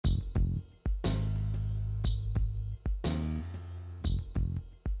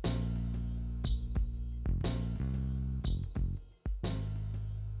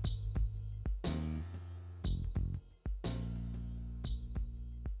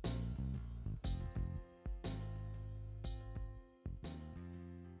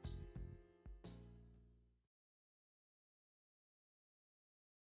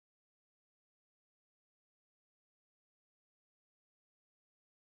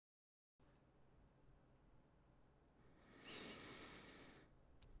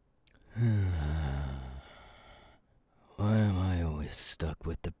stuck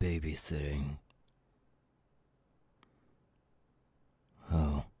with the babysitting.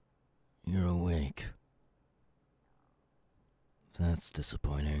 Oh, you're awake. That's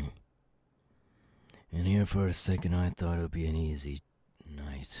disappointing. And here for a second I thought it would be an easy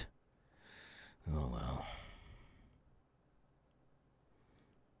night. Oh well.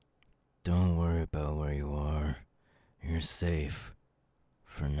 Don't worry about where you are. You're safe.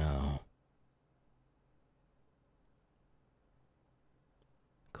 For now.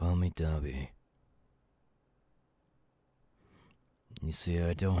 Call me Dabi. You see,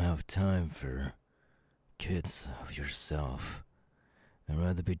 I don't have time for kids of yourself. I'd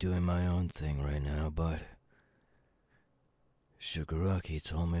rather be doing my own thing right now, but Shigaraki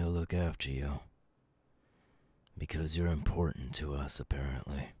told me to look after you. Because you're important to us,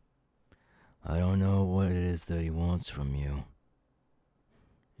 apparently. I don't know what it is that he wants from you.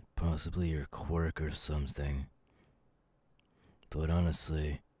 Possibly your quirk or something. But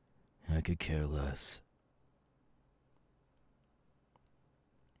honestly, I could care less.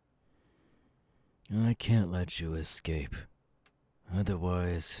 I can't let you escape.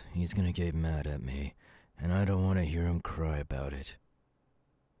 Otherwise, he's gonna get mad at me, and I don't want to hear him cry about it.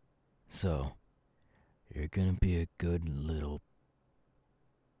 So, you're gonna be a good little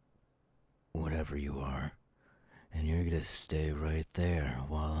whatever you are, and you're gonna stay right there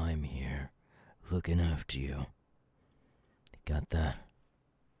while I'm here, looking after you. Got that?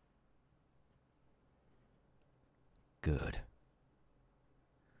 Good.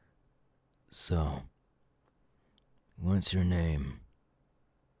 So, what's your name?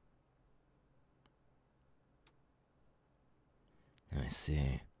 I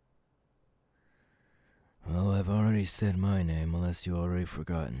see. Well, I've already said my name, unless you already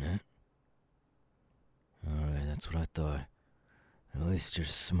forgotten it. Alright, that's what I thought. At least you're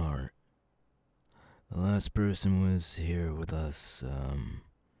smart. The last person was here with us,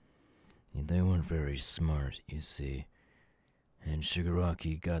 they weren't very smart, you see. And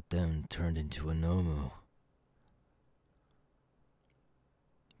Shigaraki got them turned into a Nomu.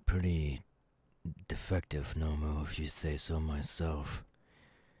 Pretty defective Nomu, if you say so myself.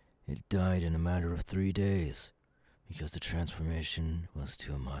 It died in a matter of 3 days, because the transformation was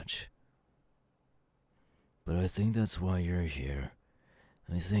too much. But I think that's why you're here.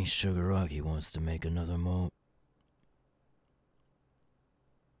 I think Shigaraki wants to make another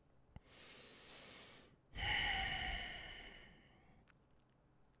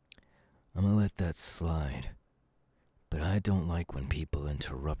I'm gonna let that slide. But I don't like when people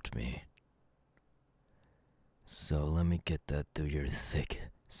interrupt me. So let me get that through your thick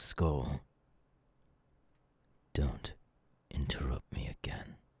skull. Don't interrupt me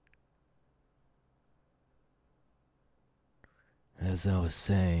again. As I was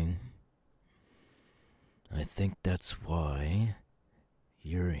saying, I think that's why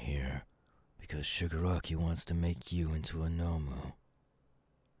you're here, because Shigaraki wants to make you into a Nomu.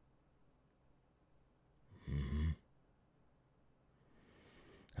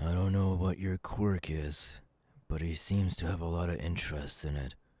 I don't know what your quirk is, but he seems to have a lot of interest in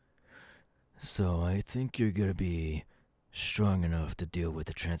it. So I think you're gonna be strong enough to deal with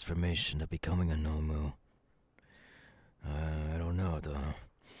the transformation of becoming a Nomu. I don't know though.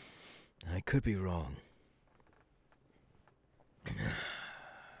 I could be wrong.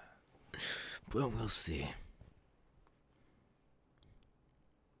 But we'll see.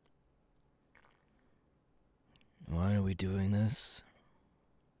 Why are we doing this?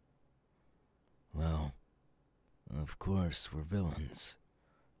 Well, of course, we're villains.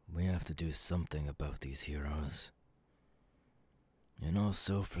 We have to do something about these heroes. And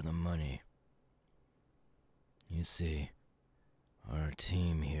also for the money. You see, our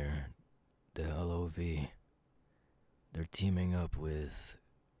team here, the LOV, they're teaming up with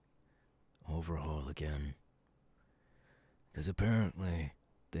Overhaul again. Because apparently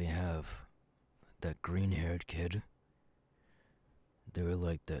they have that green-haired kid. They're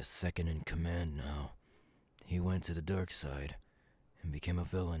like the second in command now. He went to the dark side and became a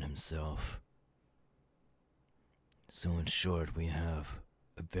villain himself. So in short, we have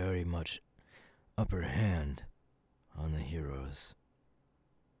a very much upper hand on the heroes.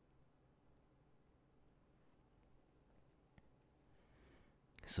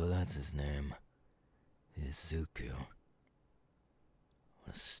 So that's his name. Izuku.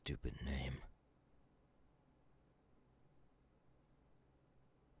 What a stupid name.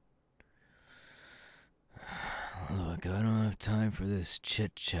 Look, I don't have time for this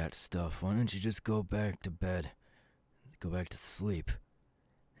chit-chat stuff. Why don't you just go back to bed? Go back to sleep.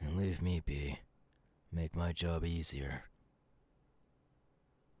 And leave me be. Make my job easier.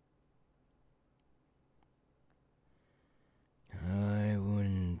 I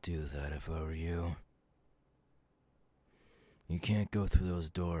wouldn't do that if I were you. You can't go through those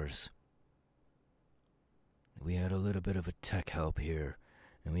doors. We had a little bit of a tech help here,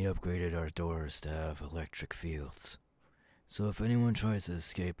 and we upgraded our doors to have electric fields. So if anyone tries to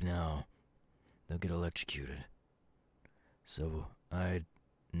escape now, they'll get electrocuted. So I'd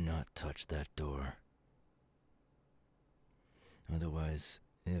not touch that door. Otherwise,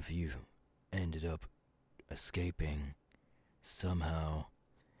 if you ended up escaping, somehow,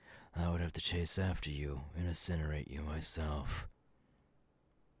 I would have to chase after you and incinerate you myself.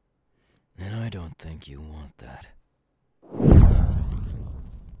 And I don't think you want that.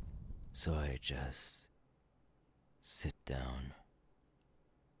 So I just sit down.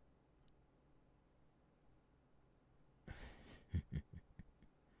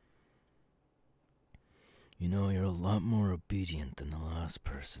 You know, you're a lot more obedient than the last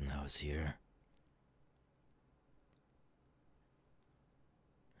person that was here.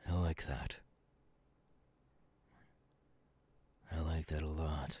 I like that. I like that a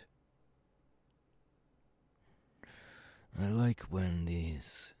lot. I like when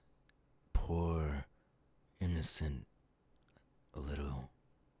these poor, innocent little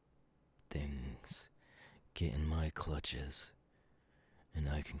things get in my clutches and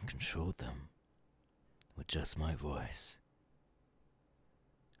I can control them with just my voice.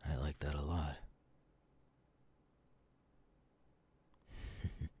 I like that a lot.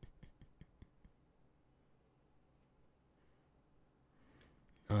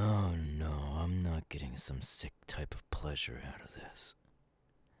 Oh no, I'm not getting some sick type of pleasure out of this.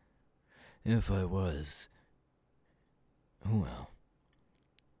 If I was, well,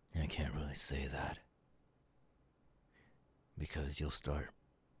 I can't really say that. Because you'll start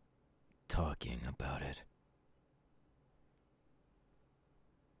talking about it.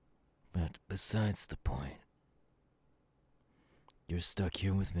 But besides the point, you're stuck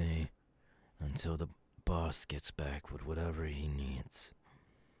here with me until the boss gets back with whatever he needs.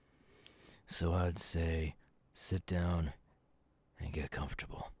 So I'd say, sit down and get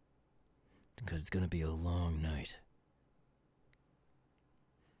comfortable. Because it's gonna be a long night.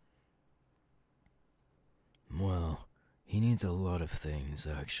 Well, he needs a lot of things,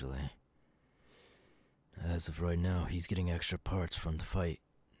 actually. As of right now, he's getting extra parts from the fight.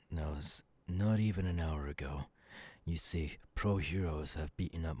 That was not even an hour ago. You see, pro heroes have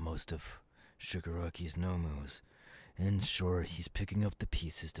beaten up most of Shigaraki's Nomus. And sure, he's picking up the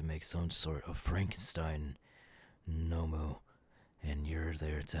pieces to make some sort of Frankenstein Nomu. And you're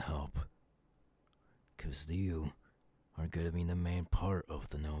there to help. 'Cause you are gonna be the main part of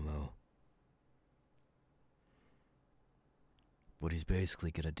the Nomu. What he's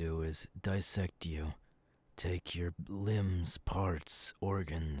basically gonna do is dissect you, take your limbs, parts,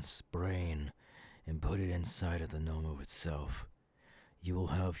 organs, brain, and put it inside of the Nomu itself. You will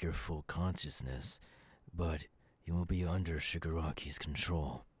have your full consciousness, but you will be under Shigaraki's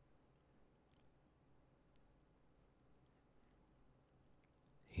control.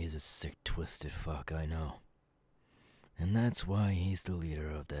 He's a sick, twisted fuck, I know. And that's why he's the leader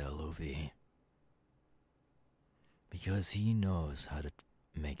of the LOV. Because he knows how to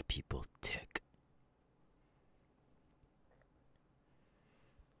make people tick.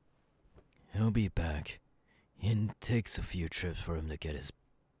 He'll be back. It takes a few trips for him to get his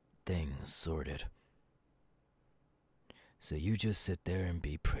things sorted. So you just sit there and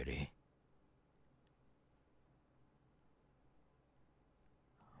be pretty.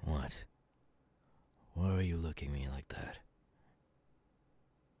 What? Why are you looking at me like that?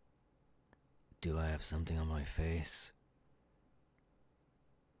 Do I have something on my face?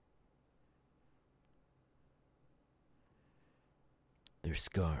 They're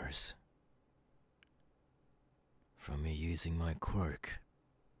scars. From me using my quirk.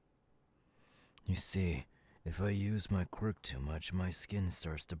 You see, if I use my quirk too much, my skin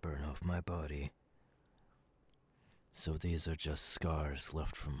starts to burn off my body. So these are just scars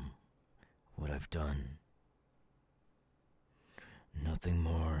left from what I've done. Nothing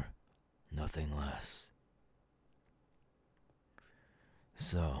more, nothing less.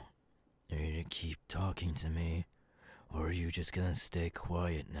 So, are you gonna keep talking to me, or are you just gonna stay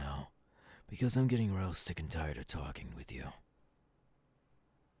quiet now? Because I'm getting real sick and tired of talking with you.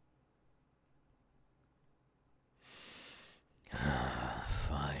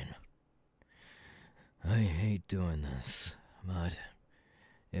 Fine. I hate doing this, but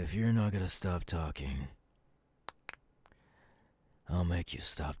if you're not gonna stop talking, I'll make you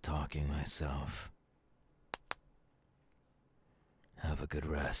stop talking myself. Have a good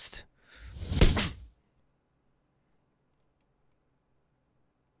rest.